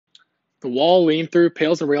The wall lean through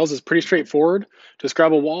pails and rails is pretty straightforward. Just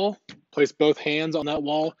grab a wall, place both hands on that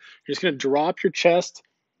wall. You're just going to drop your chest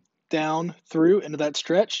down through into that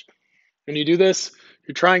stretch. When you do this,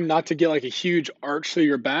 you're trying not to get like a huge arch through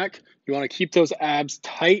your back. You want to keep those abs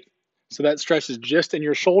tight so that stretch is just in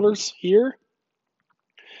your shoulders here.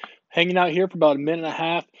 Hanging out here for about a minute and a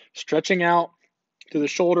half, stretching out to the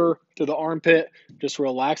shoulder, to the armpit, just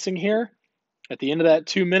relaxing here. At the end of that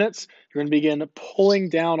 2 minutes, you're going to begin pulling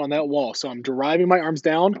down on that wall. So I'm driving my arms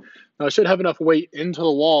down. Now I should have enough weight into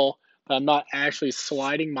the wall that I'm not actually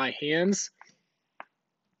sliding my hands.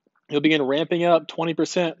 You'll begin ramping up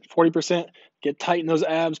 20%, 40%, get tight in those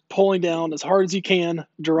abs, pulling down as hard as you can,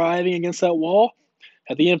 driving against that wall.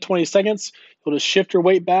 At the end of 20 seconds, you'll just shift your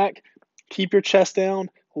weight back, keep your chest down,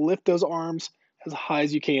 lift those arms as high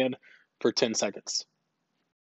as you can for 10 seconds.